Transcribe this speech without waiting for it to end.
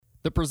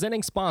The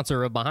presenting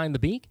sponsor of Behind the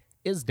Beak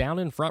is Down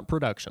in Front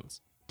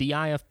Productions.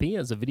 DIFP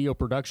is a video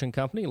production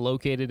company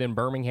located in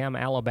Birmingham,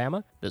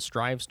 Alabama that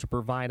strives to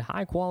provide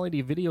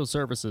high-quality video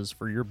services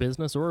for your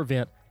business or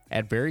event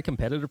at very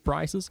competitive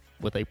prices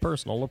with a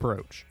personal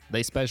approach.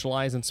 They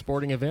specialize in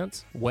sporting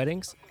events,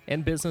 weddings,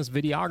 and business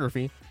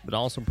videography, but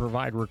also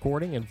provide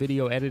recording and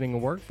video editing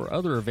work for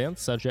other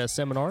events such as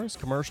seminars,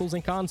 commercials,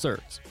 and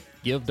concerts.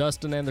 Give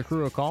Dustin and the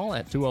crew a call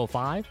at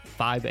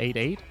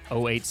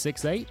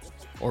 205-588-0868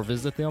 or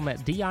visit them at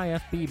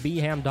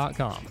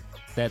difpbham.com.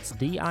 That's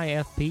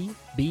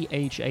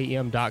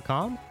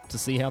difpbham.com to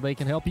see how they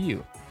can help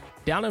you.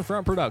 Down in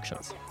Front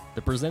Productions,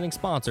 the presenting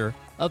sponsor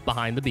of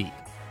Behind the Beak.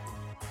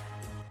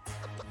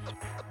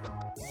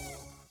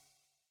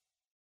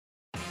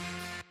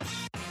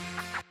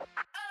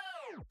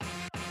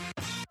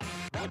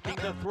 Looking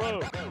to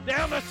throw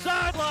down the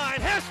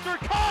sideline. Hester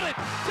caught it.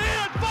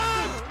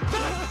 10-5.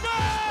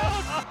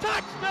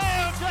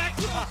 Touchdown,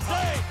 Jacksonville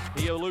State.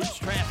 He eludes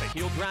traffic.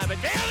 He'll drive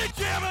it down and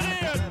jam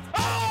it in.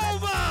 Oh,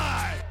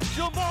 my.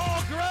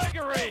 Jamal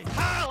Gregory.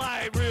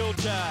 Highlight real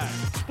time.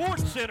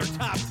 Sports Center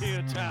top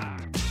 10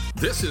 time.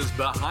 This is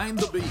Behind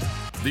the Beak,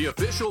 the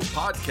official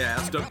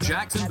podcast of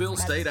Jacksonville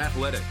State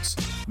Athletics.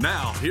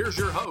 Now, here's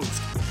your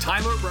host,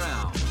 Tyler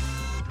Brown.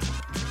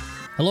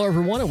 Hello,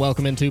 everyone, and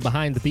welcome into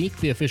Behind the Beak,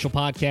 the official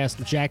podcast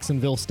of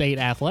Jacksonville State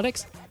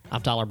Athletics.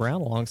 I'm Tyler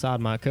Brown,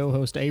 alongside my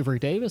co-host Avery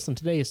Davis, and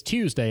today is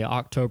Tuesday,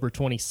 October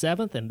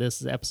 27th, and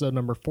this is episode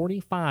number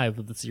 45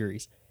 of the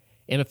series.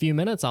 In a few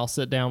minutes, I'll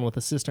sit down with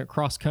assistant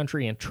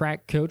cross-country and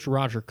track coach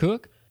Roger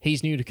Cook.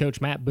 He's new to Coach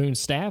Matt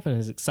Boone's staff and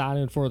is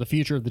excited for the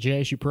future of the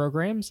JSU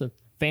program. So,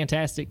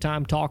 fantastic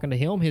time talking to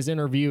him. His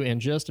interview in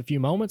just a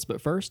few moments,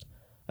 but first,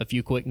 a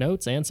few quick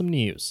notes and some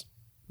news.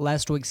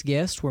 Last week's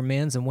guests were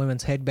men's and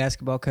women's head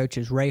basketball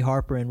coaches Ray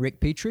Harper and Rick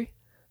Petrie.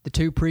 The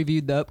two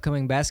previewed the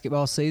upcoming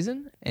basketball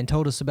season and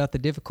told us about the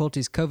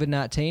difficulties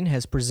COVID-19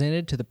 has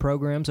presented to the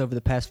programs over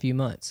the past few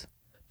months.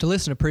 To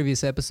listen to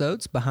previous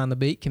episodes, Behind the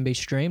Beak can be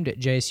streamed at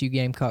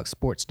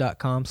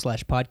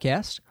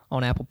jsugamecocksports.com/podcast,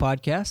 on Apple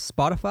Podcasts,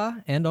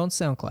 Spotify, and on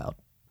SoundCloud.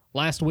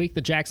 Last week,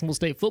 the Jacksonville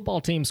State football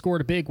team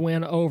scored a big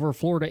win over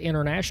Florida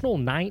International,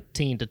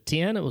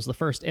 19-10. It was the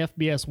first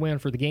FBS win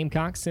for the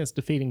Gamecocks since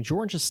defeating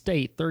Georgia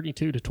State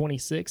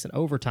 32-26 in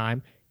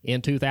overtime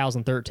in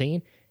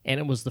 2013, and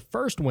it was the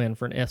first win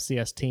for an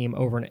FCS team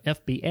over an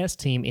FBS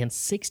team in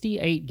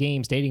 68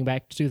 games dating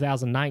back to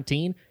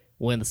 2019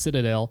 when the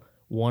Citadel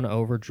won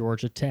over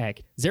Georgia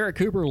Tech. Zarek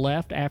Cooper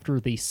left after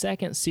the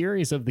second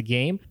series of the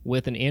game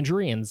with an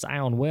injury, and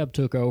Zion Webb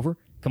took over.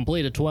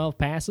 Completed 12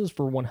 passes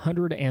for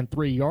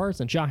 103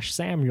 yards, and Josh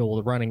Samuel,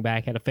 the running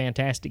back, had a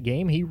fantastic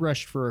game. He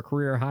rushed for a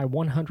career-high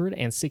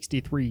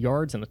 163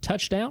 yards and a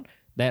touchdown.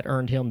 That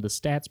earned him the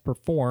Stats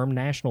Perform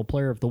National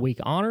Player of the Week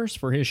honors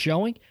for his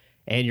showing.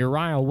 And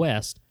Uriah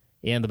West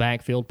in the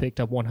backfield picked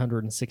up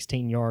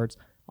 116 yards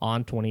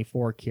on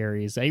 24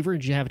 carries. Avery,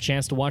 did you have a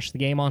chance to watch the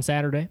game on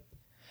Saturday?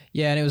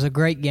 Yeah, and it was a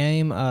great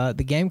game.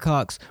 The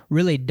Gamecocks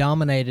really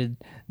dominated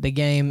the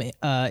game.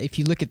 If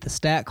you look at the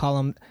stat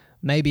column,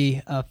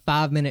 maybe a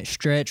 5-minute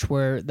stretch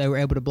where they were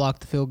able to block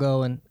the field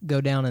goal and go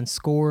down and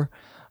score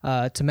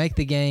to make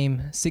the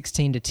game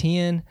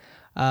 16-10.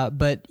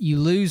 But you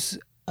lose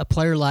a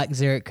player like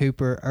Zarek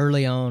Cooper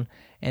early on,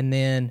 and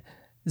then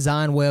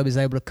Zion Webb is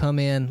able to come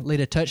in, lead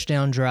a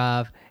touchdown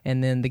drive,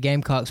 and then the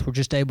Gamecocks were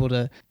just able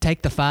to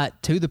take the fight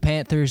to the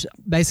Panthers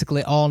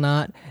basically all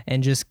night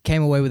and just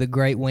came away with a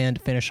great win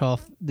to finish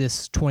off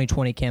this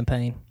 2020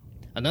 campaign.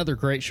 Another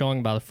great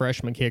showing by the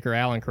freshman kicker,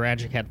 Alan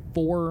Karajic, had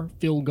 4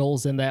 field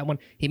goals in that one.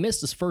 He missed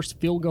his first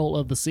field goal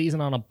of the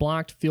season on a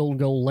blocked field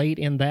goal late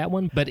in that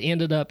one, but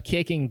ended up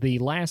kicking the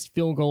last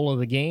field goal of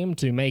the game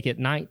to make it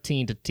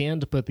 19-10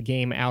 to put the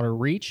game out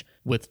of reach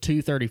with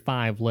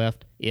 2:35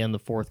 left in the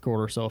fourth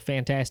quarter. So a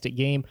fantastic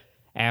game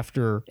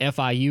after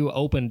FIU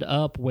opened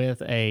up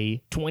with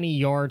a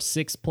 20-yard,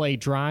 6-play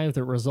drive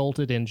that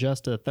resulted in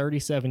just a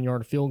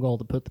 37-yard field goal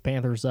to put the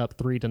Panthers up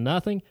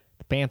 3-0.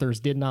 The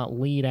Panthers did not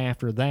lead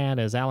after that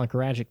as Alan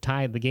Karajic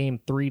tied the game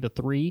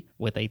 3-3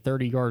 with a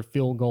 30-yard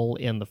field goal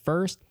in the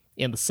first.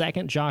 In the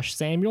second, Josh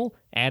Samuel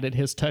added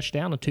his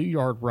touchdown, a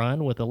 2-yard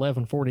run with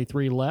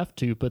 11:43 left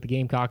to put the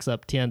Gamecocks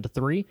up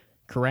 10-3.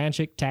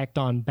 Karajic tacked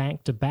on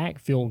back-to-back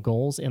field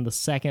goals in the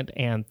second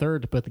and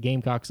third to put the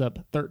Gamecocks up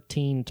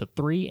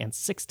 13-3 and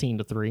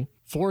 16-3.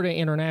 Florida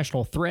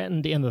International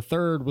threatened in the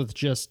third with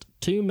just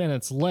 2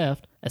 minutes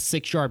left. A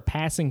 6-yard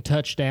passing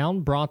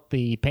touchdown brought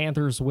the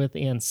Panthers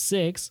within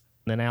 6.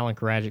 Then Alan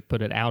Karajic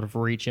put it out of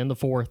reach in the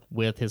fourth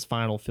with his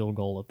final field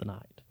goal of the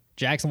night.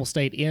 Jacksonville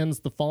State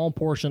ends the fall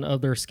portion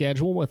of their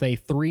schedule with a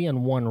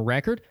 3-1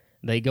 record.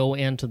 They go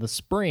into the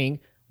spring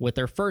with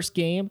their first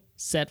game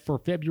set for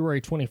February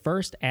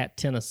 21st at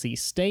Tennessee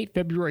State.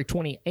 February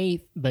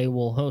 28th, they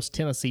will host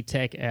Tennessee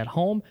Tech at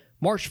home.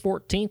 March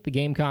 14th, the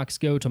Gamecocks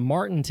go to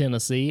Martin,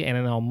 Tennessee, and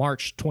then on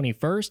March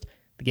 21st,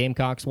 the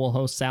Gamecocks will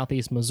host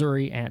Southeast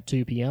Missouri at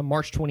 2 p.m.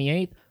 March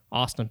 28th,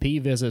 Austin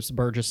Peay visits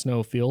Burgess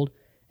Snowfield.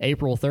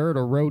 April 3rd,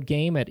 a road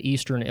game at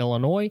Eastern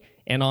Illinois,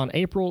 and on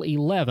April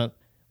 11th,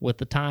 with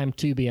the time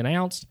to be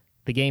announced,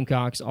 The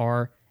Gamecocks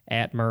are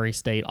at Murray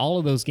State. All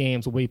of those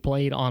games will be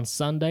played on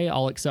Sunday,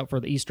 all except for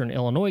the Eastern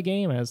Illinois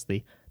game, as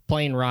the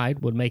plane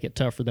ride would make it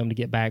tough for them to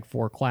get back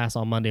for class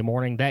on Monday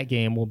morning. That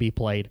game will be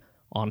played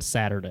on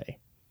Saturday.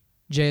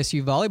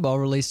 JSU Volleyball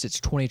released its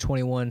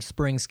 2021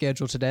 spring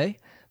schedule today.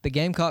 The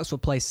Gamecocks will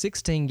play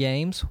 16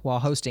 games while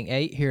hosting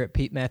 8 here at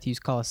Pete Matthews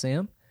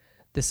Coliseum.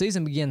 The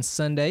season begins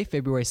Sunday,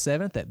 February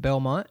 7th at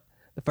Belmont.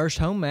 The first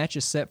home match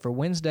is set for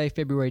Wednesday,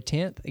 February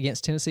 10th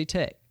against Tennessee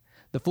Tech.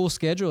 The full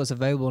schedule is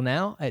available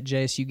now at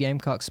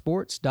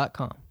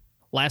jsugamecocksports.com.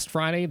 Last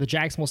Friday, the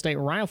Jacksonville State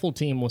Rifle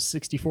team was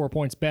 64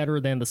 points better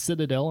than the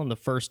Citadel in the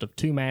first of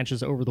 2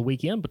 matches over the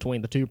weekend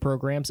between the 2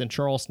 programs in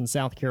Charleston,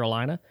 South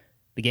Carolina.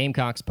 The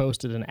Gamecocks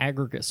posted an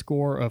aggregate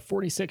score of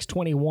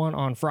 46-21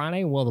 on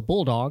Friday, while the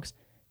Bulldogs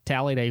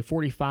tallied a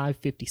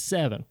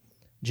 45-57.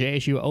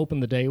 JSU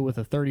opened the day with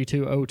a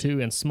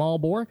 32-02 in small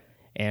bore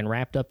and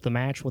wrapped up the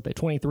match with a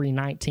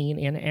 23-19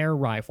 in air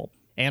rifle.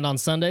 And on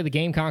Sunday, the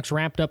Gamecocks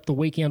wrapped up the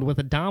weekend with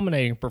a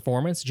dominating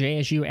performance.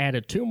 JSU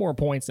added 2 more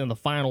points in the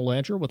final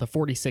ledger with a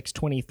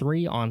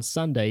 46-23 on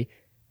Sunday.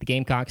 The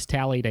Gamecocks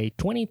tallied a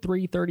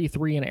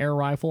 23-33 in air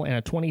rifle and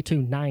a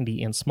 22-90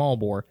 in small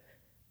bore.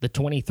 The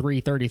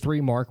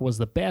 23-33 mark was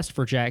the best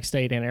for Jack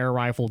State in air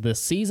rifle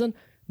this season.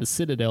 The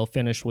Citadel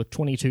finished with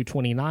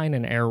 22-29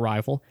 in air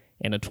rifle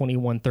and a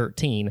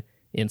 21-13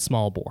 in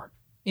small bore.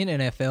 In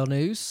NFL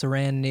news,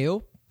 Saran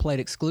Neal played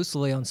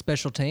exclusively on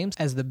special teams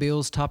as the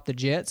Bills topped the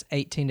Jets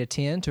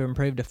 18-10 to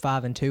improve to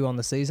 5-2 on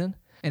the season.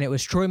 And it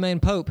was Troy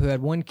Maine Pope who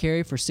had 1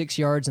 carry for 6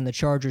 yards in the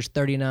Chargers'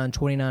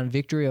 39-29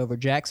 victory over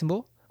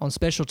Jacksonville. On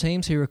special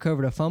teams, he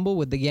recovered a fumble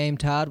with the game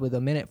tied with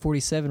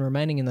 1:47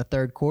 remaining in the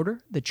third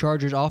quarter. The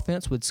Chargers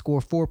offense would score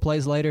 4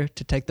 plays later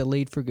to take the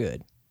lead for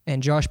good.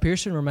 And Josh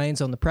Pearson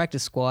remains on the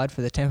practice squad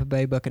for the Tampa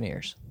Bay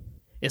Buccaneers.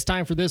 It's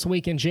time for This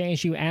Week in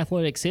JSU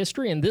Athletics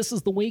History, and this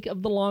is the week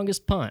of the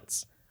longest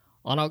punts.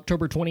 On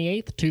October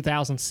 28,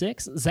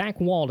 2006, Zach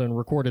Walden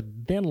recorded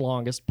the then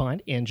longest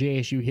punt in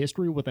JSU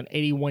history with an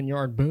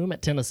 81-yard boom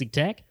at Tennessee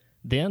Tech.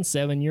 Then,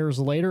 7 years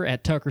later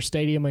at Tucker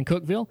Stadium in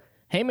Cookeville,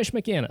 Hamish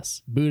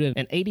McInnes booted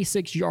an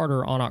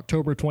 86-yarder on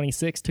October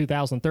 26,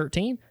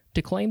 2013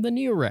 to claim the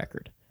new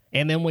record.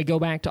 And then we go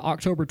back to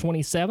October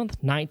 27,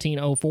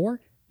 1904.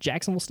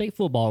 Jacksonville State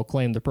football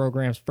claimed the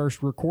program's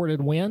first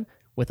recorded win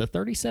with a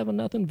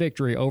 37-0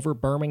 victory over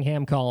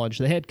Birmingham College.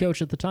 The head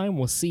coach at the time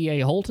was C.A.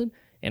 Holton.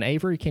 And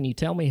Avery, can you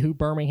tell me who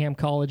Birmingham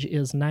College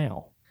is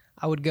now?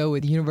 I would go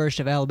with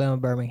University of Alabama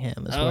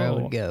Birmingham is where I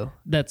would go.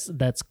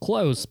 That's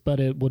close, but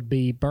it would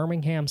be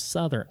Birmingham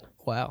Southern.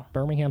 Wow.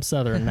 Birmingham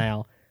Southern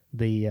now,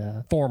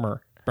 the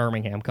former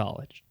Birmingham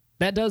College.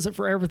 That does it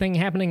for everything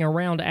happening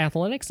around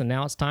athletics, and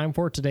now it's time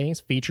for today's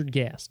featured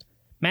guest.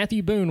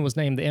 Matthew Boone was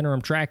named the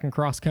interim track and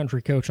cross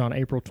country coach on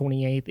April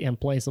 28th in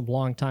place of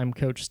longtime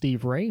coach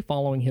Steve Ray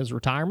following his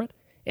retirement,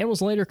 and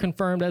was later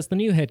confirmed as the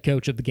new head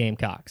coach of the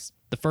Gamecocks.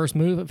 The first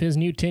move of his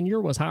new tenure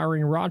was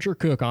hiring Roger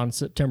Cook on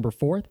September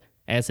 4th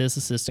as his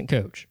assistant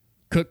coach.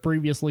 Cook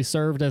previously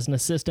served as an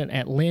assistant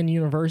at Lynn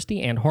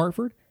University and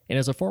Hartford, and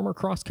is a former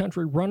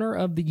cross-country runner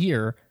of the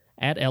year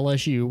at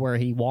LSU, where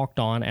he walked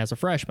on as a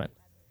freshman.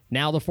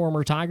 Now the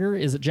former Tiger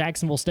is at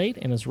Jacksonville State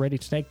and is ready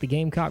to take the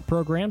Gamecock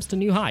programs to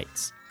new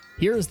heights.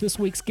 Here is this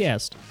week's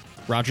guest,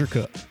 Roger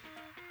Cook.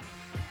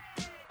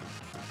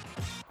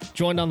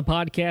 Joined on the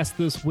podcast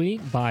this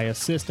week by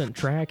assistant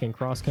track and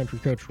cross-country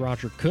coach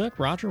Roger Cook.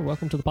 Roger,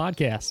 welcome to the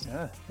podcast.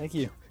 Yeah, thank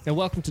you. And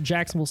welcome to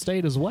Jacksonville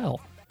State as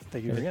well.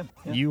 Thank you again.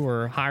 Yeah. You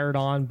were hired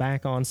on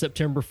back on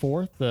September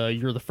 4th.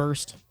 You're the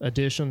first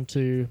addition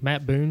to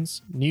Matt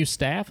Boone's new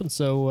staff. And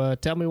so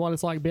tell me what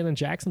it's like being in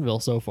Jacksonville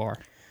so far.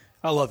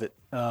 I love it.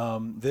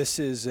 This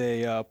is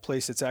a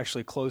place that's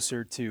actually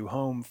closer to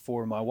home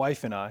for my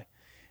wife and I.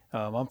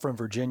 I'm from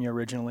Virginia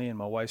originally, and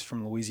my wife's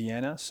from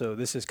Louisiana, so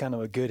this is kind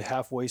of a good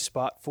halfway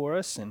spot for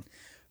us and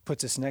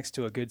puts us next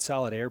to a good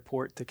solid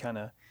airport to kind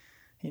of,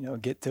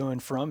 get to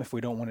and from if we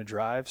don't want to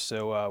drive.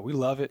 So we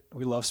love it.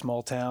 We love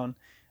small town.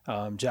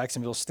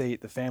 Jacksonville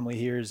State, the family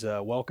here is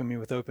welcome me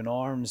with open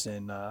arms,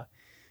 and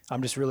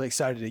I'm just really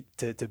excited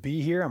to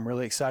be here. I'm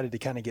really excited to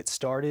kind of get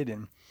started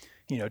and,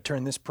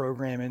 turn this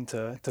program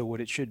into what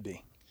it should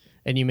be.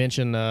 And you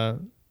mentioned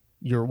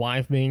your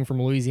wife being from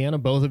Louisiana.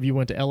 Both of you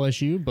went to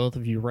LSU. Both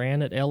of you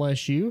ran at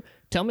LSU.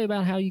 Tell me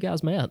about how you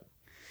guys met.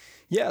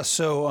 Yeah,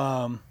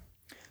 so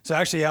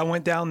actually I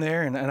went down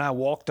there and I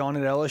walked on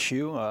at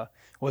LSU.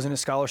 Wasn't a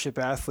scholarship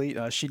athlete.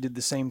 She did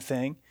the same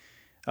thing.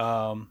 We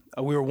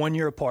were 1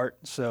 year apart,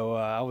 so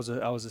I was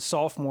a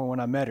sophomore when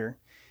I met her,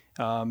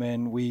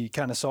 and we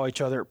kind of saw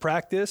each other at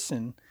practice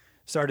and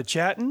started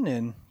chatting.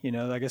 And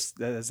I guess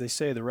as they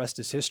say, the rest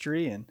is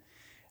history. And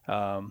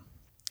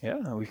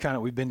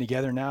we've been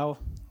together now.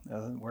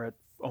 We're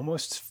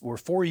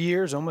 4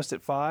 years, almost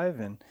at 5,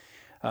 and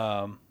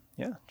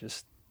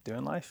just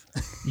doing life.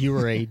 You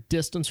were a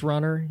distance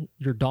runner.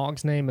 Your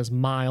dog's name is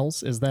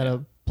Miles. Is that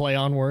a play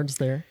on words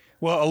there?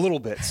 Well, a little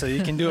bit. So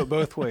you can do it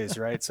both ways,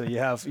 right? So you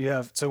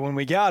have. So when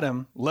we got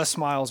him, Les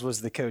Miles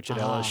was the coach at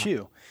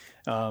LSU,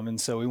 and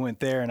so we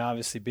went there. And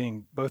obviously,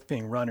 being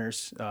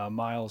runners,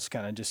 Miles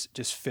kind of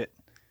just fit.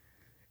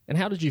 And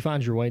how did you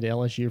find your way to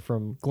LSU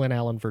from Glen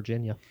Allen,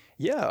 Virginia?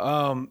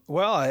 Yeah,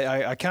 well,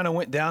 I kind of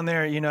went down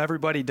there.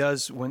 Everybody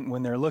does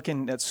when they're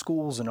looking at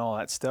schools and all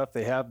that stuff.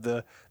 They have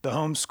the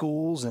home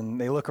schools,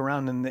 and they look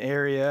around in the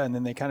area, and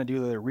then they kind of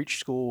do their reach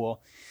school.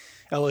 Well,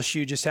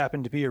 LSU just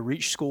happened to be a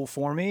reach school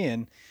for me,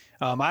 and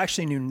I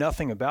actually knew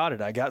nothing about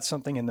it. I got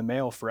something in the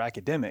mail for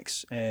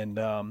academics, and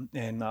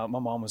my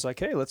mom was like,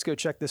 "Hey, let's go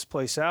check this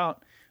place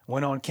out."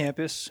 Went on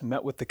campus,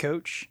 met with the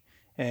coach,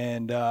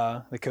 and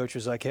the coach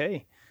was like,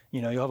 "Hey,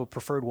 you'll have a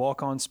preferred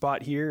walk-on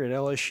spot here at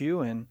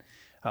LSU," and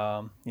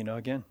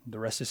again, the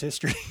rest is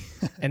history.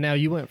 And now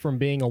you went from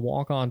being a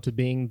walk-on to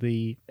being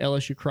the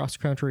LSU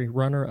cross-country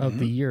runner of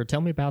the year.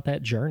 Tell me about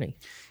that journey.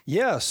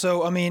 Yeah.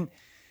 So,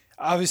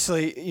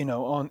 obviously,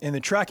 in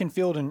the track and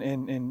field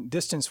and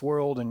distance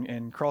world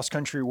and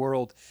cross-country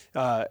world,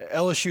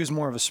 LSU is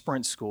more of a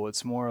sprint school.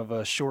 It's more of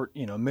a short,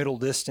 middle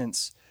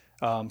distance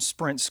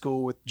sprint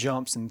school with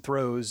jumps and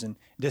throws, and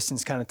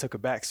distance kind of took a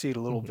back seat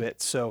a little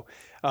bit. So,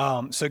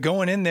 so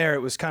going in there, it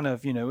was kind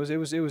of, it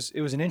was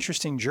an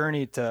interesting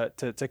journey to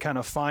kind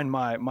of find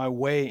my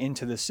way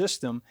into the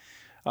system,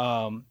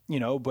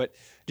 but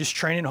just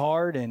training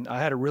hard. And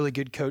I had a really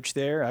good coach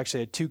there. I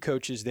actually had two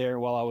coaches there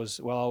while I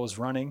was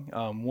running.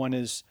 One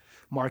is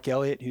Mark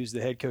Elliott, who's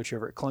the head coach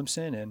over at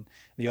Clemson, and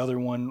the other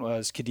one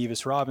was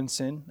Kadivas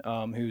Robinson,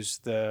 who's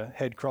the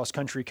head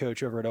cross-country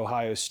coach over at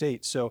Ohio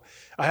State. So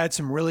I had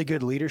some really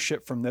good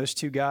leadership from those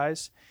two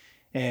guys,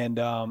 and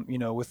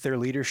with their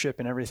leadership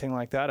and everything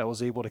like that, I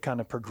was able to kind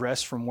of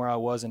progress from where I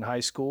was in high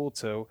school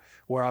to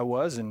where I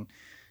was, and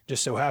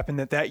just so happened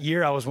that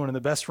year I was one of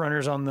the best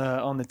runners on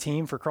the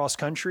team for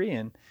cross-country,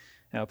 and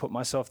I put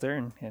myself there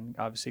and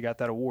obviously got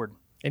that award.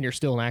 And you're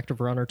still an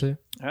active runner too?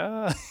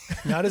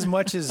 Not as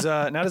much as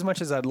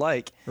I'd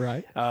like.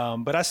 Right.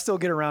 But I still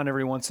get around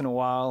every once in a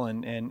while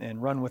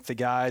and run with the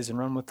guys and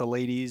run with the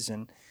ladies.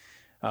 And,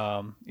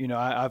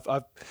 I've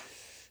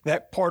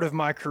that part of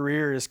my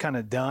career is kind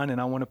of done, and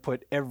I want to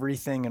put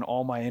everything and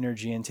all my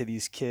energy into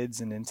these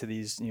kids and into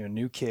these,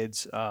 new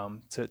kids,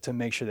 to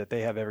make sure that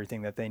they have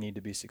everything that they need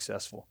to be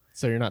successful.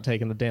 So you're not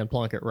taking the Dan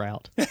Plunkett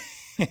route?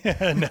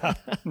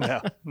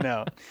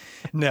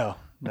 No,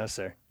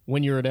 sir.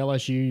 When you were at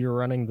LSU, you were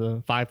running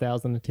the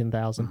 5,000 and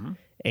 10,000.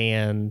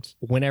 And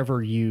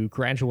whenever you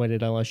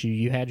graduated LSU,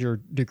 you had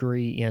your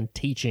degree in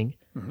teaching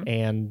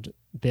and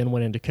then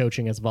went into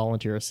coaching as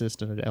volunteer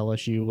assistant at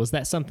LSU. Was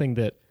that something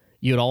that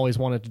you had always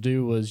wanted to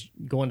do, was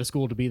going to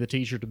school to be the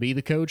teacher, to be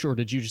the coach, or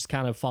did you just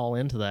kind of fall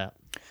into that?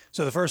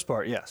 So the first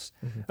part, yes.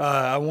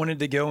 I wanted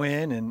to go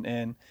in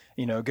and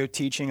go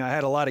teaching. I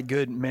had a lot of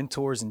good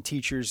mentors and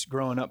teachers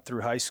growing up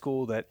through high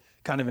school that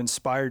kind of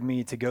inspired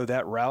me to go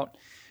that route.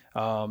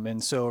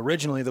 And so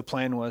originally the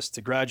plan was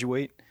to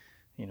graduate,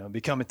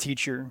 become a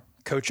teacher,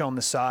 coach on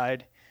the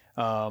side,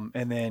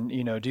 and then,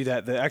 do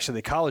that. Actually,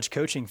 the college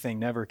coaching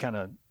thing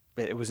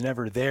it was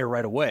never there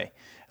right away.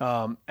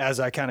 As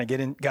I kind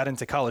of got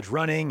into college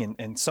running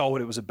and saw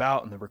what it was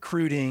about, and the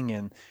recruiting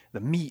and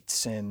the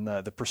meets and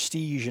the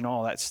prestige and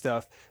all that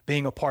stuff,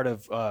 being a part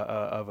of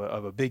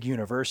a big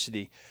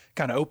university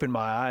kind of opened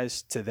my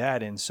eyes to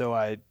that. And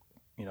so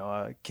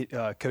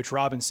Coach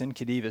Robinson,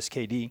 Kadivas,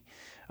 KD,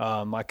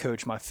 my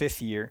coach, my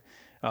fifth year,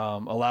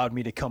 allowed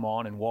me to come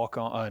on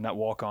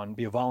and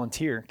be a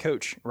volunteer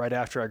coach right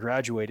after I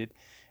graduated,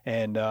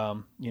 and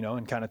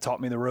and kind of taught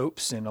me the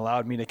ropes and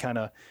allowed me to kind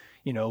of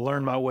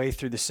learn my way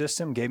through the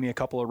system, gave me a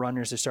couple of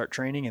runners to start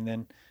training, and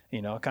then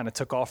kind of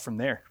took off from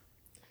there.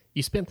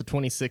 You spent the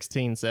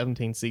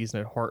 2016-17 season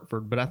at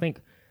Hartford, but I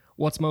think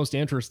what's most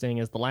interesting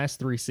is the last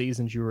 3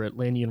 seasons you were at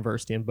Lynn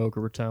University in Boca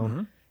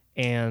Raton,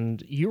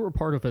 and you were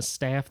part of a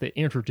staff that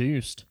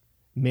introduced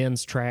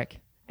men's track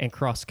and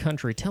cross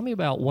country. Tell me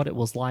about what it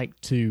was like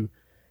to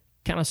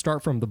kind of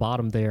start from the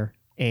bottom there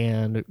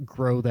and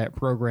grow that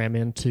program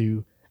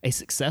into a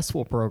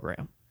successful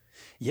program.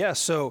 Yeah,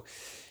 so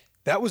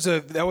that was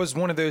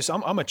one of those.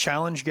 I'm a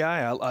challenge guy.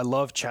 I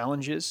love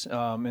challenges,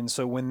 and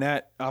so when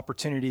that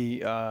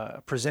opportunity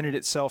presented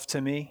itself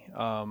to me,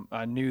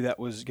 I knew that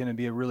was going to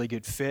be a really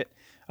good fit.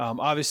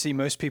 Obviously,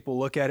 most people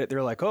look at it,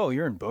 they're like, "Oh,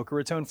 you're in Boca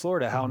Raton,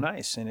 Florida. How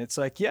nice!" And it's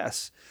like,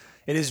 yes,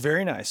 it is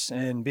very nice.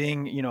 And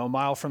being a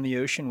mile from the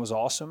ocean was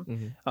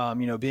awesome.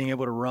 Being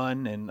able to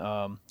run, and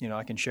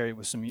I can share it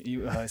with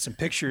some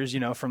pictures,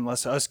 from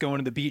us going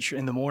to the beach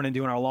in the morning,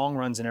 doing our long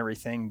runs and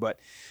everything. But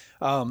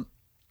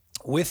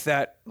with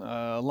that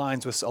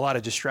aligns with a lot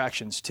of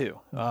distractions too,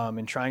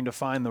 and trying to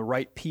find the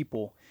right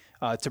people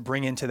to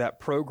bring into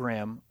that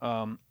program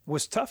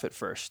was tough at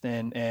first,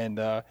 and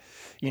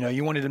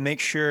you wanted to make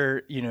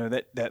sure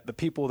that the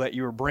people that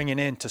you were bringing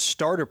in to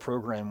start a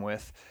program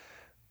with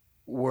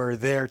were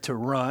there to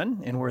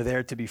run and were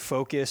there to be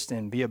focused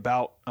and be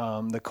about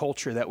the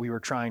culture that we were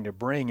trying to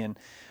bring. And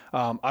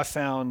I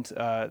found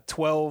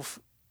 12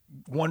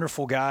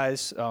 wonderful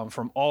guys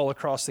from all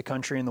across the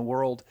country and the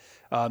world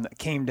that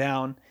came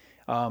down.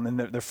 And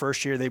the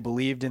first year, they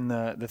believed in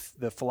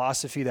the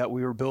philosophy that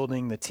we were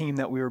building, the team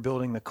that we were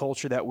building, the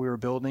culture that we were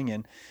building.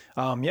 And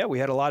we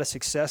had a lot of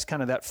success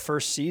kind of that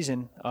first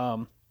season,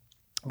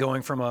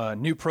 going from a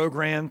new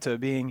program to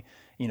being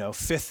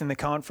fifth in the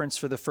conference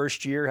for the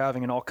first year,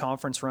 having an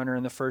all-conference runner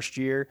in the first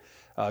year,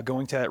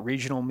 going to that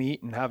regional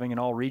meet and having an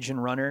all-region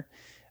runner.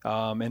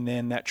 And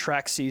then that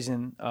track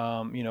season,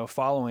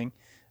 following,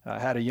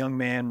 had a young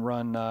man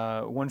run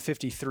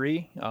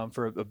 153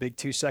 for a big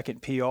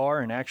 2-second PR,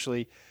 and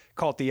actually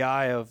caught the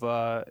eye of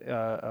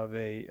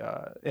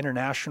a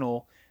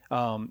international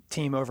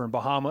team over in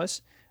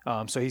Bahamas.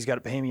 So he's got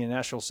a Bahamian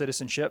national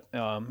citizenship,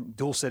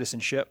 dual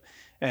citizenship,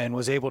 and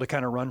was able to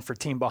kind of run for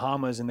Team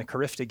Bahamas in the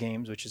Carifta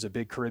Games, which is a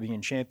big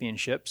Caribbean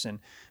championships, and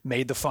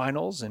made the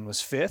finals and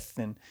was fifth.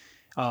 And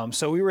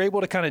so we were able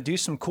to kind of do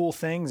some cool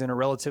things in a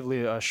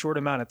relatively short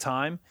amount of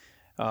time.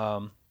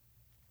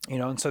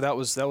 And so that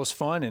was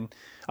fun. And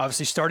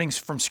obviously starting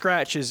from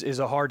scratch is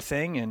a hard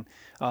thing.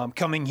 And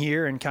coming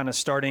here and kind of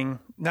starting,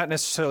 not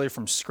necessarily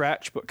from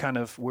scratch, but kind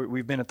of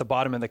we've been at the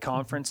bottom of the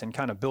conference and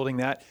kind of building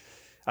that.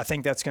 I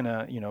think that's going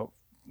to,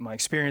 my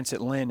experience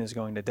at Lynn is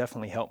going to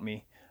definitely help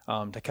me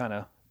to kind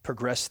of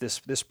progress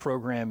this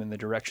program in the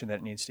direction that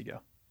it needs to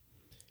go.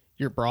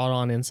 You're brought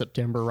on in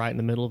September, right in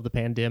the middle of the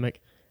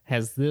pandemic.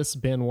 Has this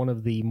been one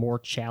of the more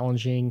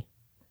challenging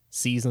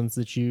seasons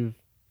that you've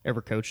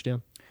ever coached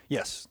in?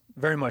 Yes,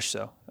 very much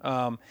so.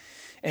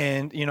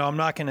 And,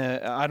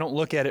 I don't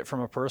look at it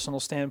from a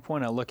personal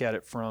standpoint. I look at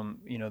it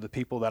from, the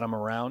people that I'm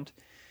around.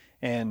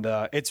 And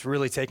it's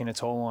really taken a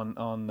toll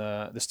on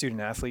the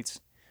student athletes.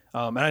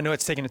 And I know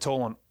it's taken a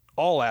toll on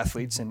all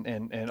athletes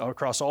and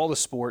across all the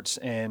sports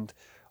and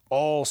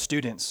all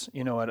students,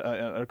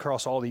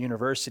 across all the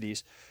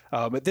universities.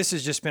 But this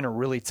has just been a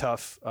really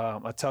tough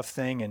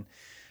thing. And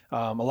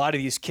a lot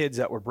of these kids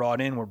that were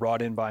brought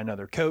in by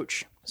another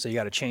coach. So you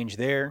got to change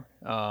there.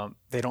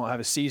 They don't have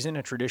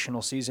a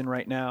traditional season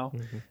right now.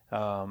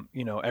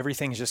 Mm-hmm.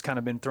 Everything's just kind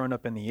of been thrown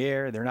up in the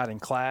air. They're not in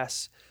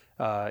class.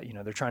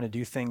 They're trying to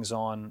do things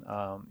on,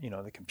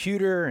 the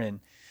computer. And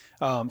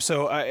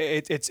so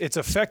it's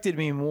affected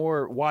me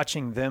more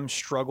watching them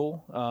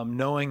struggle,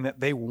 knowing that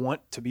they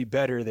want to be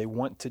better. They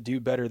want to do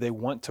better. They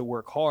want to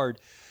work hard.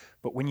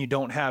 But when you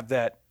don't have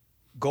that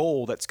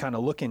goal that's kind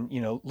of looking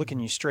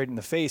you straight in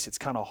the face, it's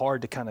kind of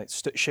hard to kind of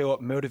show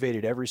up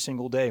motivated every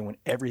single day when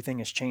everything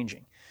is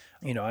changing.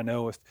 I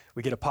know if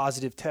we get a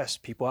positive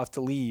test, people have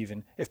to leave,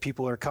 and if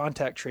people are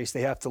contact traced,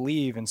 they have to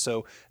leave, and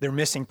so they're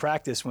missing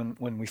practice.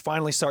 When we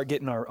finally start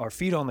getting our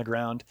feet on the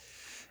ground,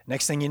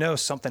 next thing you know,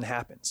 something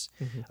happens.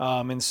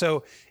 Mm-hmm. And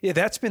so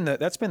that's been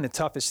the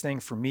toughest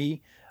thing for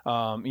me.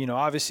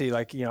 Obviously,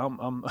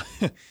 I'm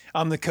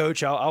I'm the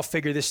coach. I'll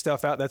figure this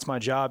stuff out. That's my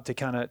job to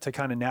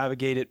kind of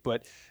navigate it.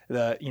 But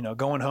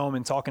going home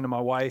and talking to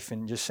my wife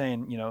and just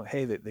saying,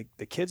 hey,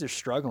 the kids are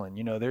struggling.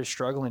 They're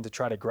struggling to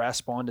try to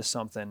grasp onto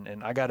something,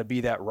 and I got to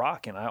be that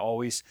rock. And I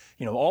always,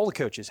 all the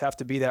coaches have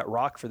to be that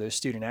rock for those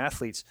student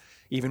athletes,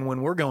 even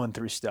when we're going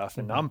through stuff.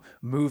 And I'm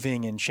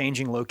moving and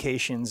changing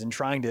locations and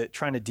trying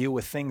to deal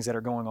with things that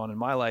are going on in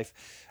my life.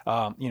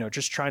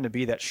 Just trying to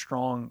be that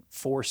strong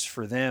force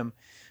for them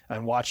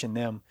and watching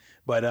them.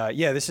 But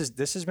this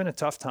has been a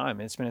tough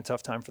time. It's been a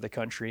tough time for the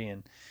country,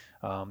 and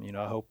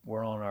I hope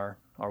we're on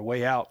our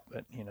way out.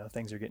 But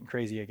things are getting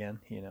crazy again.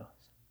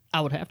 I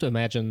would have to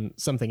imagine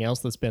something else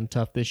that's been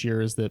tough this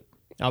year is that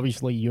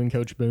obviously you and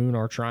Coach Boone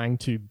are trying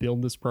to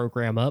build this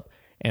program up,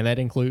 and that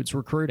includes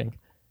recruiting.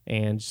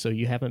 And so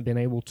you haven't been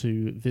able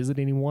to visit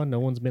anyone.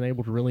 No one's been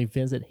able to really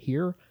visit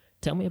here.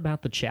 Tell me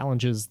about the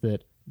challenges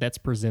that's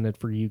presented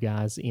for you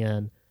guys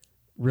in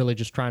really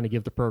just trying to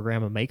give the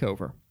program a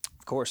makeover.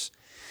 Of course.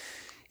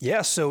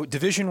 Yeah, so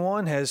Division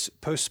I has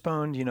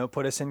postponed,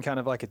 put us in kind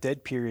of like a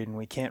dead period, and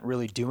we can't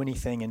really do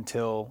anything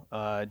until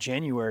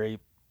January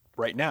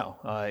right now.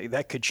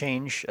 That could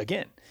change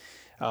again.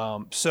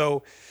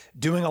 So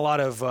doing a lot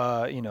of,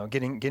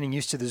 getting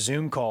used to the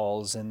Zoom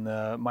calls and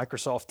the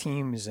Microsoft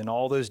Teams and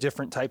all those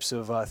different types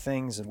of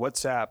things, and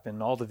WhatsApp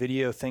and all the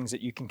video things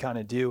that you can kind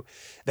of do.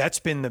 That's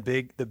been the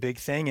big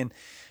thing. And,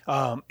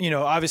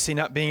 obviously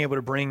not being able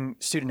to bring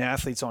student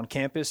athletes on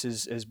campus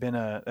has been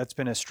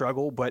a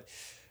struggle. But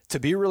to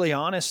be really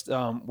honest,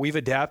 we've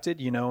adapted,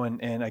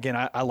 and again,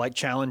 I like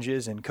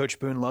challenges, and Coach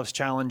Boone loves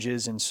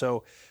challenges. And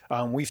so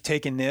we've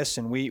taken this,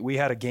 and we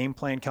had a game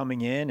plan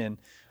coming in, and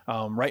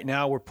right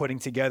now we're putting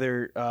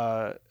together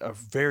a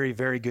very,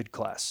 very good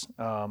class,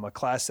 a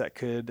class that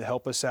could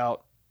help us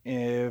out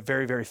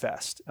very, very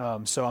fast.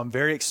 So I'm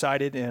very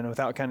excited, and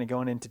without kind of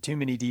going into too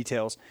many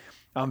details,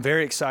 I'm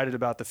very excited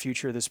about the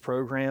future of this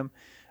program.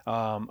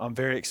 I'm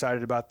very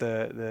excited about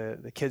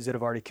the kids that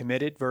have already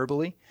committed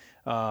verbally,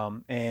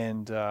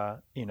 and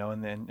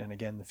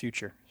again, the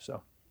future.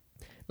 So.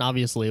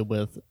 Obviously,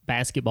 with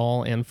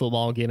basketball and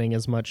football getting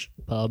as much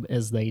pub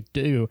as they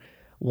do,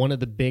 one of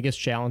the biggest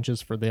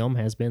challenges for them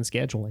has been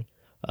scheduling.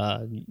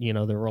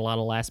 There were a lot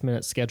of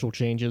last-minute schedule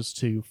changes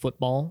to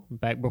football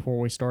back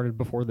before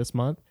this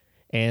month.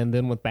 And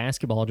then with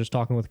basketball, just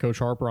talking with Coach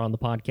Harper on the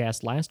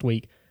podcast last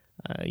week,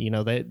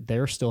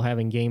 they're still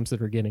having games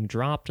that are getting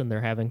dropped, and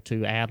they're having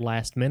to add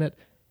last minute.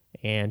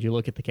 And you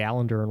look at the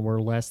calendar, and we're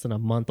less than a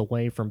month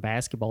away from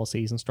basketball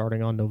season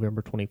starting on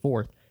November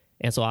 24th.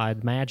 And so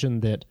I'd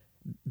imagine that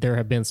there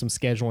have been some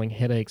scheduling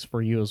headaches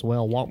for you as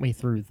well. Walk me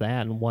through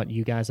that and what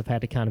you guys have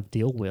had to kind of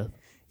deal with.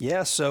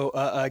 Yeah, so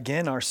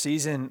again, our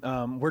season,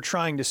 we're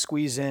trying to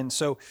squeeze in.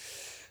 So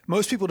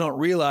most people don't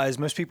realize,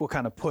 most people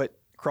kind of put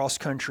cross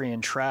country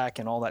and track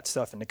and all that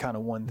stuff into kind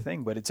of one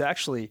thing, but it's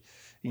actually,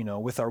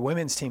 with our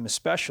women's team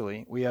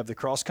especially, we have the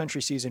cross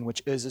country season,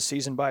 which is a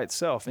season by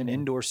itself, an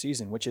indoor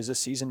season, which is a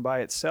season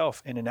by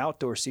itself, and an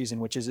outdoor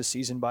season, which is a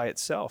season by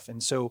itself.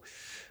 And so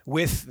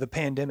with the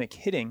pandemic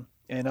hitting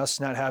and us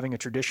not having a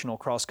traditional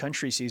cross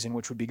country season,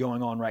 which would be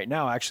going on right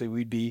now, actually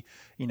we'd be,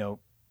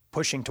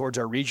 pushing towards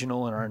our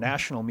regional and our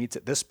national meets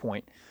at this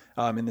point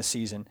in the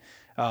season,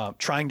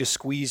 trying to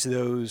squeeze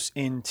those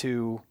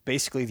into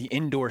basically the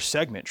indoor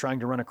segment, trying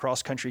to run a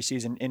cross-country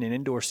season in an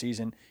indoor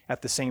season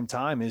at the same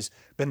time has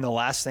been the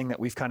last thing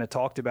that we've kind of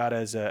talked about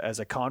as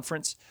a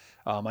conference.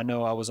 I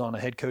know I was on a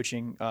head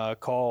coaching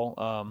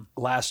call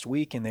last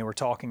week, and they were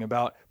talking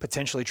about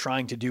potentially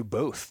trying to do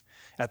both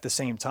at the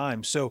same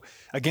time. So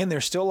again,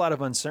 there's still a lot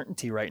of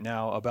uncertainty right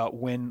now about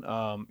when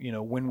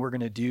we're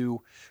going to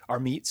do our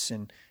meets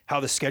and how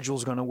the schedule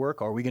is going to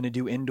work. Are we going to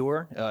do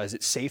indoor? Is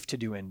it safe to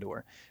do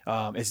indoor?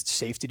 Is it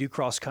safe to do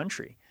cross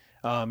country?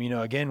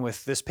 Again,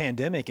 with this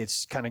pandemic,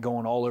 it's kind of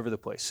going all over the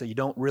place. So you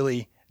don't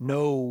really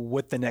know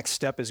what the next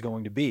step is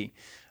going to be.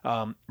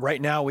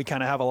 Right now, we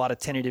kind of have a lot of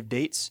tentative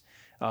dates,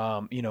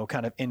 kind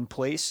of in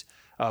place.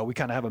 We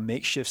kind of have a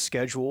makeshift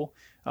schedule,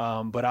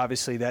 but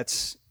obviously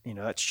that's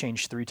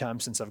changed 3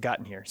 times since I've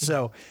gotten here.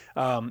 So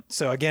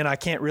again, I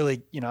can't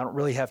really, I don't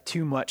really have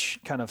too much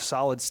kind of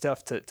solid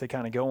stuff to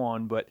kind of go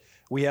on, but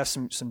we have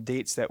some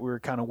dates that we're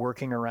kind of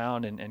working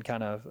around and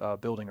kind of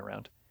building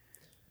around.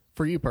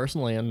 For you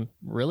personally, and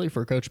really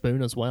for Coach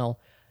Boone as well,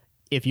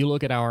 if you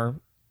look at our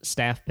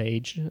staff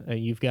page,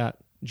 you've got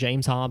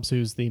James Hobbs,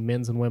 who's the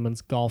men's and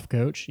women's golf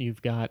coach.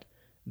 You've got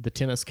the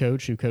tennis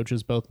coach who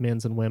coaches both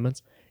men's and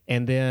women's.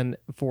 And then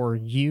for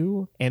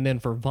you, and then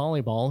for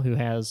volleyball, who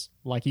has,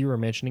 like you were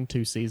mentioning,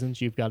 2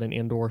 seasons. You've got an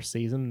indoor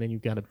season, then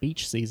you've got a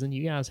beach season.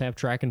 You guys have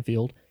track and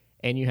field,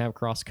 and you have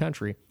cross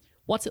country.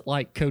 What's it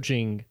like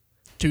coaching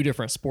 2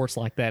 different sports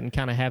like that, and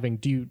kind of having,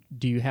 do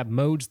you have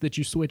modes that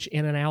you switch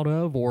in and out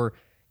of, or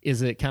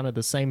is it kind of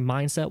the same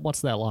mindset?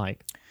 What's that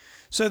like?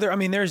 So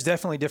there's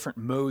definitely different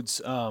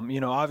modes.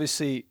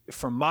 Obviously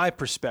from my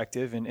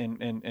perspective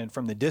and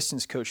from the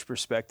distance coach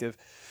perspective,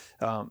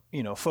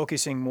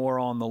 focusing more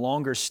on the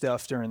longer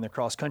stuff during the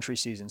cross country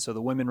season. So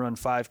the women run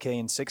 5K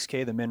and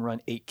 6K, the men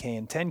run 8K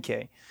and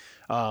 10K.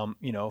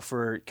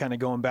 For kind of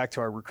going back to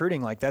our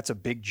recruiting, like that's a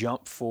big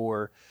jump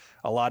for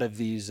a lot of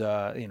these,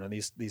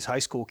 these high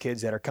school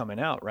kids that are coming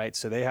out, right?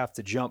 So they have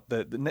to jump.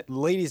 The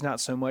ladies not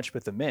so much,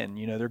 but the men,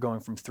 they're going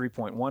from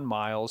 3.1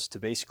 miles to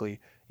basically,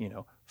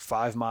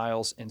 5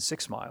 miles and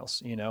 6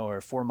 miles,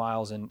 or 4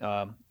 miles and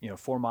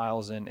 4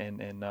 miles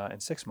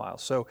and 6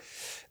 miles. So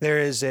there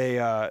is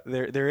a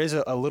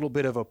little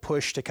bit of a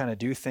push to kind of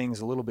do things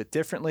a little bit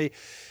differently.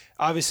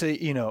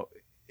 Obviously,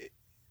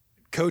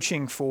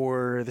 coaching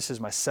this is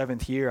my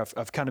 7th year.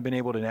 I've kind of been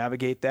able to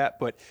navigate that,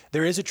 but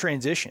there is a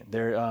transition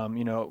there.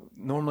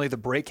 Normally the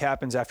break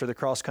happens after the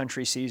cross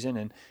country season,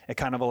 and it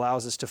kind of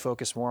allows us to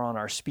focus more on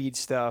our speed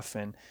stuff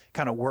and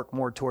kind of work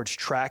more towards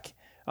track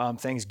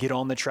things, get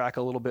on the track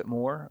a little bit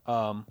more,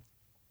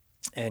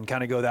 and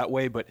kind of go that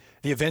way. But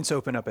the events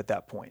open up at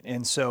that point.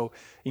 And so,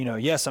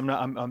 yes,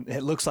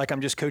 it looks like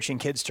I'm just coaching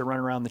kids to run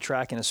around the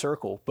track in a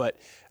circle, but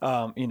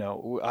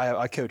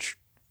I coach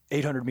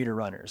 800-meter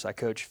runners. I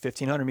coach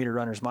 1,500-meter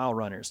runners, mile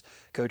runners,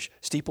 coach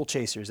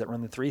steeplechasers that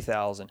run the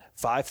 3,000,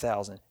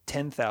 5,000,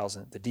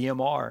 10,000, the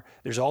DMR.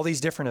 There's all these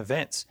different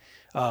events.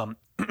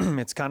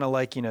 It's kind of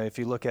like, if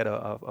you look at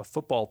a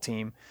football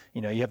team,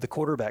 you have the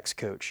quarterbacks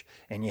coach,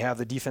 and you have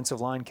the defensive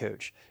line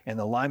coach and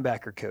the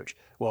linebacker coach.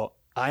 Well,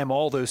 I am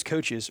all those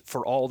coaches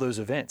for all those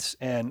events.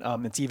 And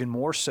it's even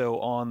more so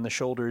on the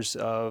shoulders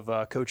of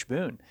Coach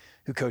Boone,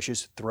 who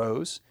coaches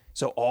throws.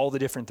 So all the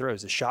different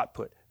throws, the shot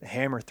put, the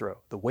hammer throw,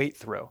 the weight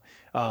throw,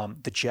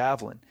 the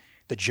javelin,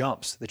 the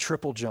jumps, the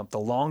triple jump, the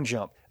long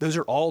jump, those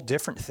are all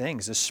different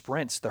things. The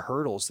sprints, the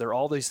hurdles, they're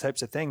all these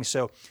types of things.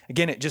 So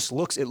again, it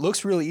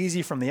looks really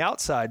easy from the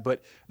outside,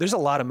 but there's a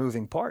lot of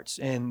moving parts,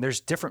 and there's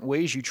different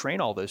ways you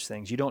train all those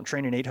things. You don't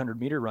train an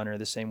 800-meter runner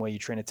the same way you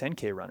train a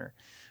 10K runner.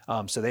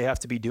 So they have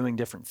to be doing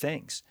different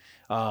things.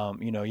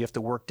 You have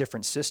to work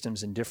different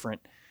systems in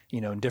different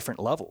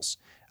levels.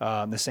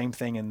 The same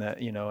thing in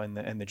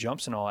the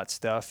jumps and all that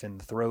stuff, and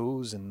the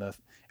throws and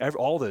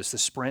all those, the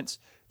sprints,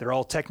 they're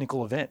all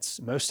technical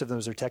events. Most of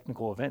those are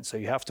technical events. So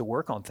you have to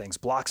work on things,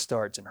 block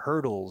starts and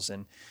hurdles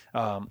and,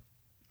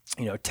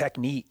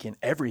 technique and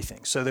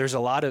everything. So there's a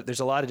lot of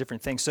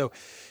different things. So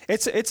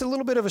it's a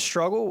little bit of a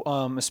struggle,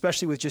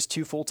 especially with just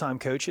 2 full-time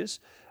coaches.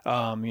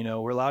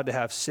 We're allowed to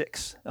have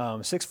 6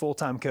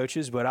 full-time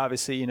coaches, but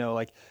obviously,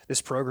 like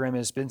this program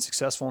has been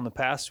successful in the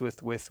past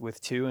with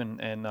 2,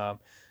 and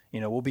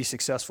we'll be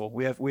successful.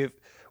 We have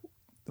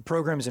the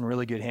program's in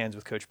really good hands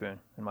with Coach Boone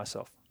and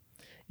myself.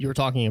 You were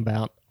talking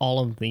about all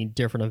of the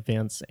different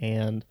events,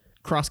 and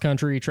cross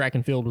country, track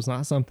and field was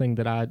not something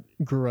that I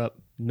grew up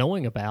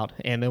knowing about.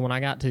 And then when I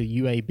got to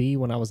UAB,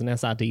 when I was an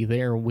SID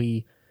there,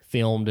 we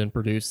filmed and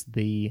produced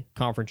the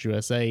Conference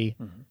USA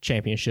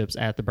championships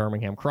at the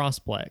Birmingham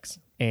Crossplex.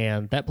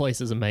 And that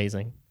place is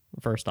amazing.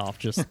 First off,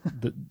 just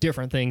the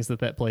different things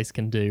that place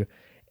can do.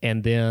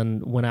 And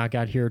then when I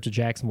got here to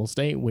Jacksonville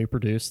State, we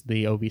produced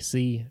the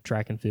OVC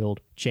track and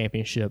field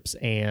championships.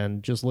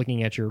 And just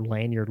looking at your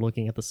lanyard,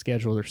 looking at the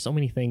schedule, there's so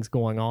many things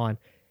going on.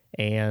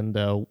 And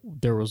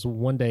there was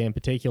one day in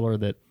particular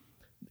that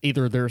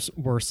either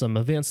were some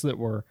events that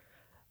were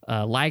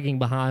lagging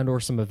behind or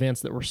some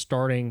events that were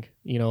starting,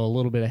 a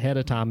little bit ahead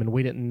of time, and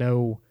we didn't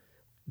know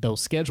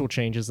those schedule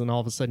changes, and all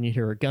of a sudden you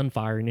hear a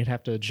gunfire and you'd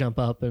have to jump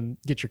up and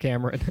get your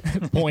camera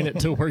and point it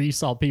to where you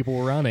saw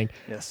people running.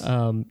 Yes.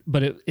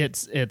 But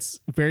it's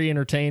very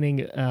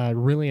entertaining.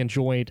 Really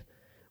enjoyed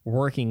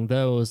working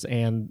those,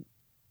 and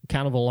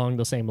kind of along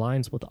the same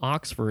lines with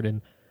Oxford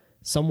and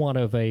somewhat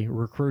of a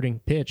recruiting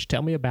pitch.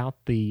 Tell me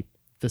about the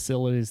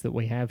facilities that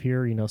we have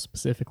here,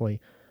 specifically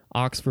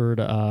Oxford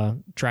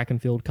track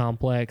and field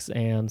complex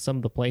and some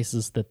of the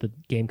places that the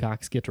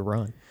Gamecocks get to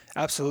run.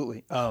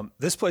 Absolutely.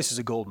 This place is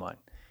a gold mine.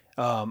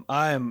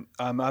 I'm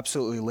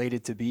absolutely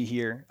elated to be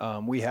here.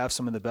 We have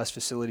some of the best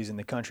facilities in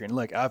the country. And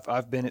look,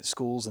 I've been at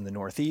schools in the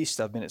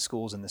Northeast, I've been at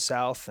schools in the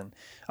South, and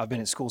I've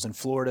been at schools in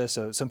Florida.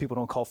 So some people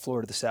don't call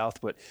Florida the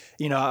South, but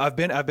I've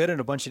been in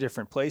a bunch of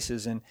different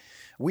places, and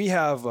we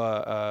have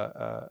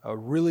a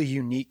really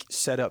unique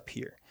setup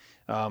here.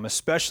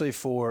 Especially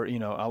for,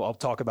 I'll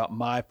talk about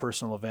my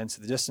personal events,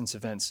 the distance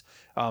events,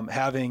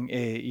 having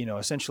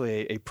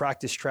essentially a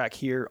practice track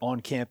here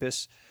on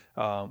campus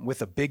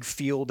with a big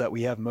field that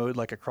we have mowed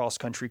like a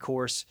cross-country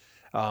course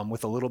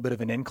with a little bit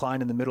of an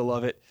incline in the middle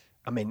of it.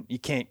 I mean, you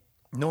can't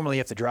normally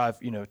have to drive,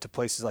 to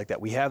places like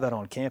that. We have that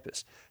on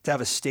campus. To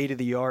have a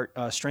state-of-the-art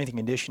strength and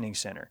conditioning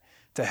center,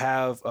 to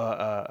have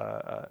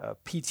a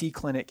PT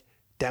clinic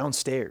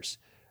downstairs,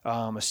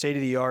 a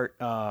state-of-the-art,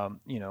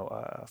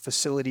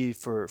 facility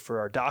for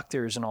our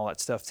doctors and all that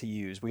stuff to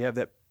use. We have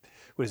that,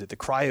 the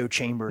cryo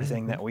chamber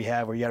thing that we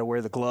have where you got to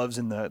wear the gloves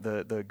and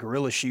the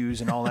gorilla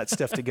shoes and all that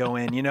stuff to go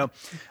in,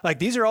 like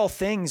these are all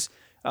things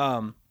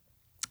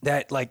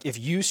that, like, if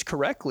used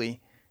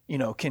correctly,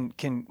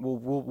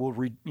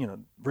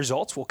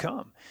 results will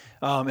come.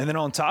 And then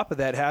on top of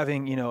that,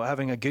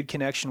 having a good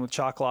connection with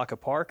Choccolocco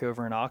Park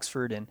over in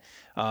Oxford, and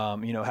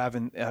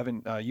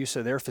having use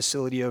of their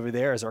facility over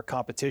there as our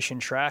competition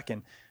track,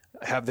 and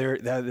have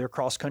their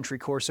cross country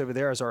course over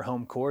there as our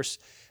home course.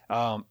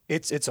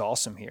 It's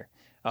awesome here.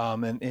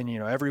 And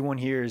everyone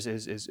here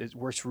is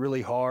works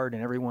really hard,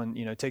 and everyone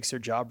takes their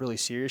job really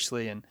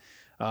seriously. And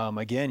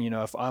again,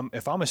 if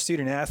I'm a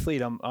student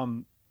athlete,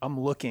 I'm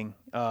looking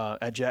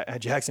at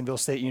Jacksonville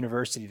State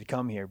University to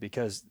come here,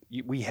 because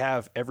we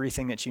have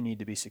everything that you need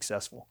to be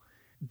successful.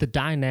 The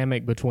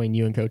dynamic between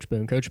you and Coach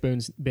Boone. Coach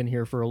Boone's been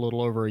here for a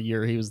little over a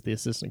year. He was the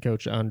assistant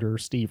coach under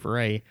Steve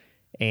Ray,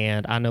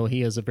 and I know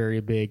he is a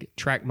very big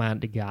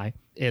track-minded guy.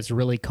 It's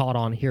really caught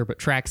on here, but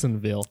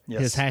Tracksonville,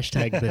 yes, his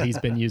hashtag that he's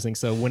been using.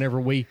 So whenever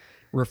we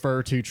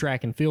refer to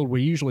track and field,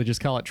 we usually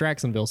just call it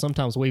Tracksonville.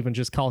 Sometimes we even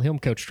just call him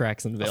Coach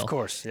Tracksonville. Of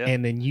course, yeah.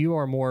 And then you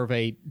are more of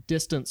a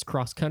distance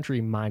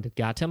cross-country minded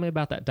guy. Tell me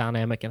about that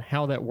dynamic and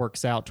how that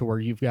works out to where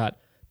you've got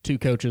two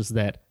coaches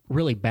that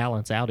really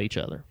balance out each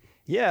other.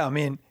 Yeah, I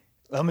mean,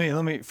 let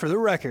me for the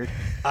record,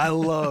 I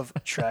love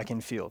track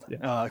and field.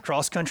 Yeah.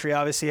 Cross country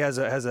obviously has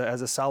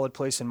a solid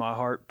place in my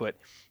heart, but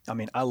I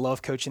mean, I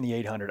love coaching the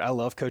 800. I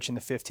love coaching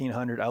the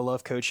 1500. I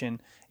love coaching,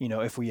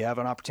 if we have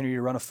an opportunity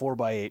to run a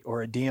 4x8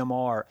 or a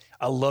DMR,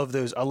 I love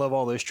those. I love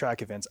all those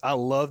track events. I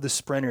love the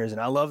sprinters, and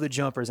I love the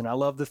jumpers, and I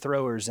love the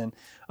throwers. And,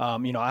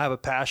 I have a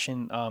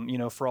passion,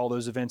 for all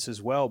those events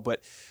as well.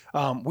 But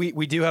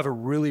we do have a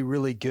really,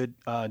 really good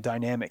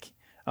dynamic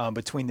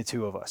between the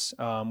two of us.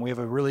 We have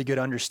a really good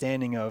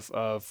understanding of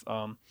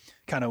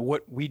kind of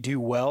what we do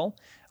well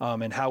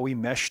and how we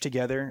mesh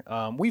together.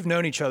 We've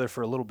known each other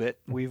for a little bit.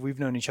 We've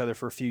known each other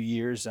for a few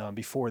years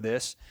before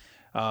this.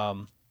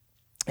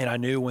 And I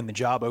knew when the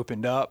job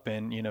opened up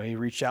and, he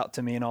reached out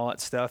to me and all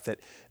that stuff, that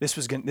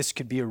this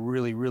could be a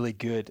really, really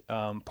good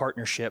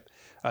partnership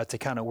to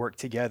kind of work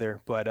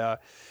together.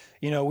 But,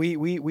 we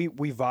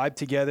vibe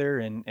together,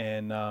 and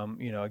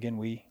again,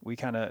 we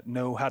kind of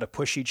know how to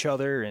push each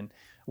other, and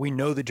we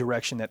know the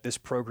direction that this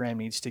program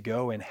needs to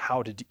go and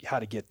how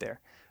to get there.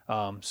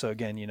 So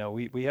again,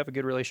 we have a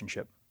good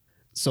relationship.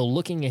 So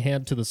looking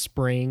ahead to the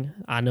spring,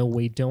 I know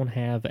we don't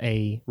have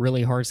a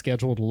really hard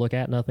schedule to look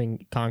at,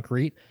 nothing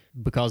concrete,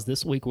 because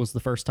this week was the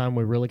first time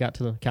we really got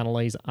to kind of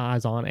lay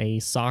eyes on a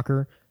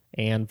soccer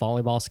and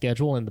volleyball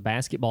schedule, and the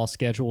basketball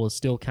schedule is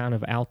still kind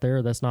of out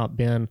there. That's not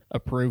been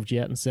approved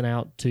yet and sent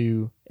out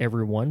to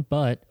everyone,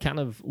 but kind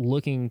of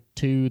looking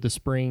to the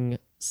spring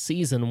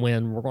season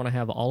when we're going to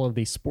have all of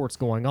these sports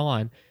going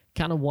on,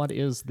 kind of what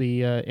is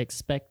the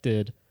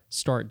expected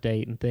start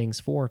date and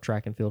things for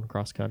track and field and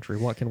cross country?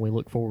 What can we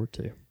look forward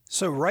to?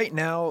 So right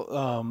now,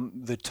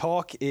 the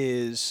talk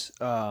is,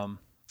 I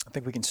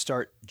think we can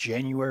start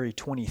January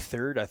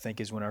 23rd, I think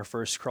is when our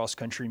first cross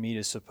country meet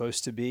is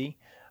supposed to be.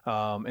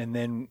 And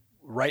then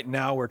right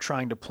now we're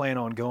trying to plan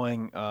on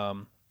going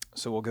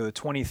So we'll go the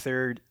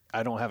 23rd.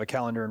 I don't have a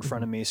calendar in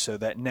front of me, so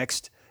that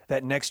next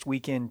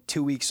weekend,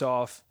 2 weeks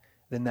off,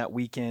 then that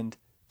weekend,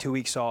 2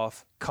 weeks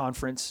off,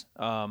 conference,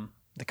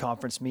 the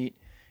conference meet,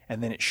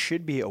 and then it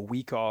should be a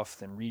week off,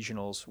 then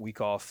regionals, week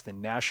off,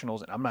 then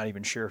nationals. And I'm not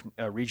even sure if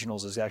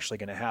regionals is actually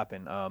going to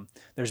happen.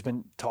 There's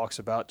been talks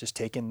about just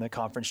taking the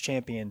conference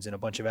champions and a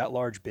bunch of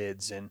at-large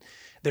bids, and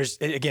there's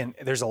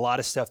a lot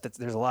of stuff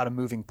there's a lot of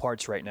moving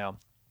parts right now.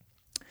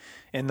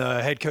 In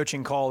the head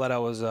coaching call that I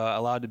was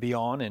allowed to be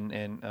on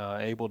and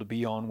able to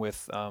be on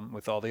with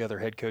all the other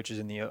head coaches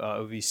in the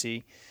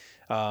OVC,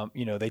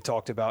 they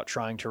talked about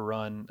trying to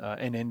run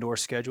an indoor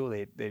schedule.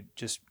 They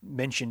just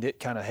mentioned it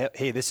kind of,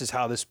 hey, this is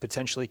how this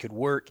potentially could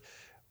work.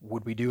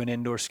 Would we do an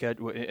indoor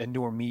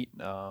meet?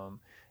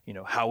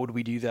 How would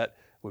we do that?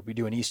 Would we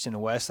do an East and a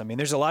West? I mean,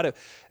 there's a lot of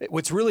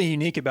what's really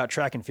unique about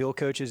track and field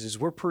coaches is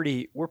we're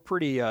pretty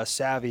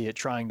savvy at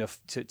trying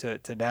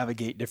to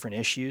navigate different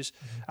issues.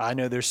 Mm-hmm. I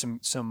know there's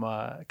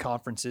some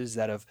conferences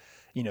that have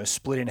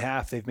split in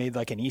half. They've made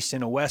like an East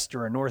and a West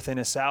or a North and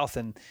a South,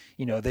 and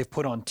they're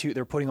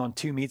putting on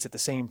two meets at the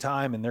same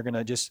time, and they're going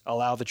to just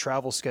allow the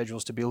travel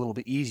schedules to be a little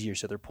bit easier.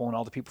 So they're pulling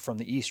all the people from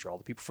the East or all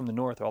the people from the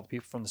North or all the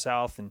people from the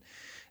South and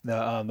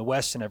the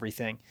West and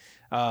everything.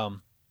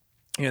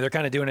 They're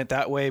kind of doing it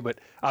that way, but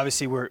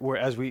obviously we're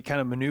as we kind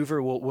of maneuver,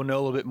 we'll know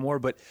a little bit more.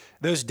 But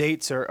those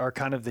dates are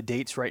kind of the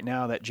dates right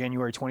now, that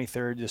January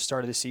 23rd, the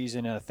start of the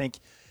season. And I think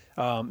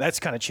that's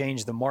kind of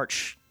changed. The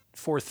March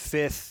 4th,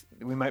 5th,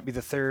 we might be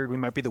the 3rd, we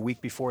might be the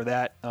week before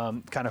that,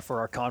 kind of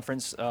for our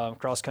conference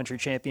cross-country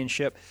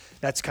championship.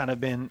 That's kind of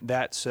been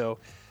that. So,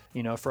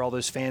 for all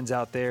those fans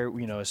out there,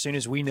 as soon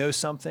as we know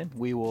something,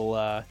 we will,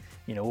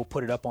 we'll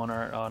put it up on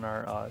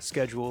our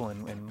schedule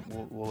and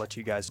we'll let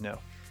you guys know.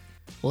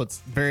 Well, it's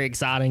very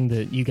exciting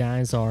that you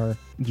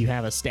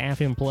have a staff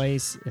in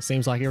place. It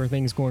seems like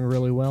everything's going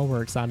really well.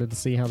 We're excited to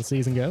see how the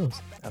season goes.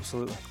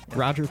 Absolutely. Yeah.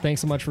 Roger, thanks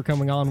so much for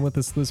coming on with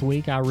us this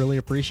week. I really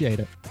appreciate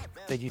it.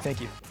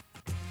 Thank you.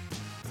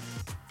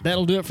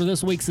 That'll do it for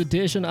this week's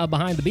edition of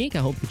Behind the Beak. I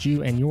hope that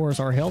you and yours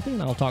are healthy,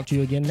 and I'll talk to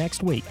you again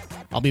next week.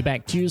 I'll be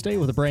back Tuesday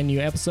with a brand new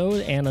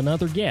episode and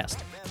another guest.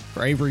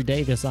 For Avery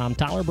Davis, I'm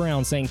Tyler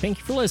Brown saying thank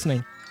you for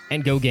listening,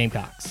 and go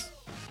Gamecocks.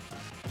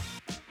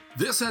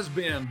 This has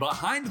been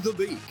Behind the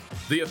Beak,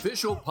 the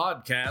official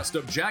podcast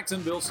of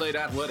Jacksonville State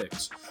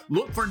Athletics.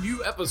 Look for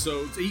new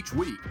episodes each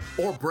week,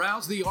 or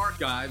browse the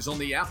archives on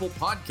the Apple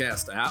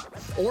Podcast app,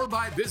 or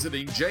by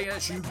visiting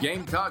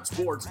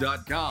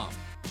JSUGamecocksports.com.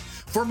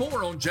 For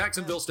more on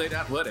Jacksonville State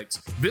Athletics,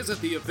 visit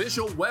the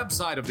official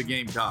website of the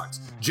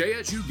Gamecocks,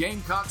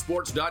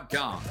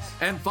 JSUGamecocksports.com,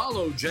 and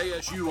follow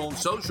JSU on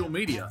social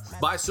media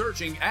by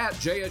searching at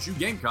JSU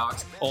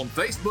Gamecocks on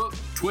Facebook,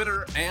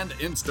 Twitter, and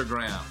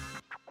Instagram.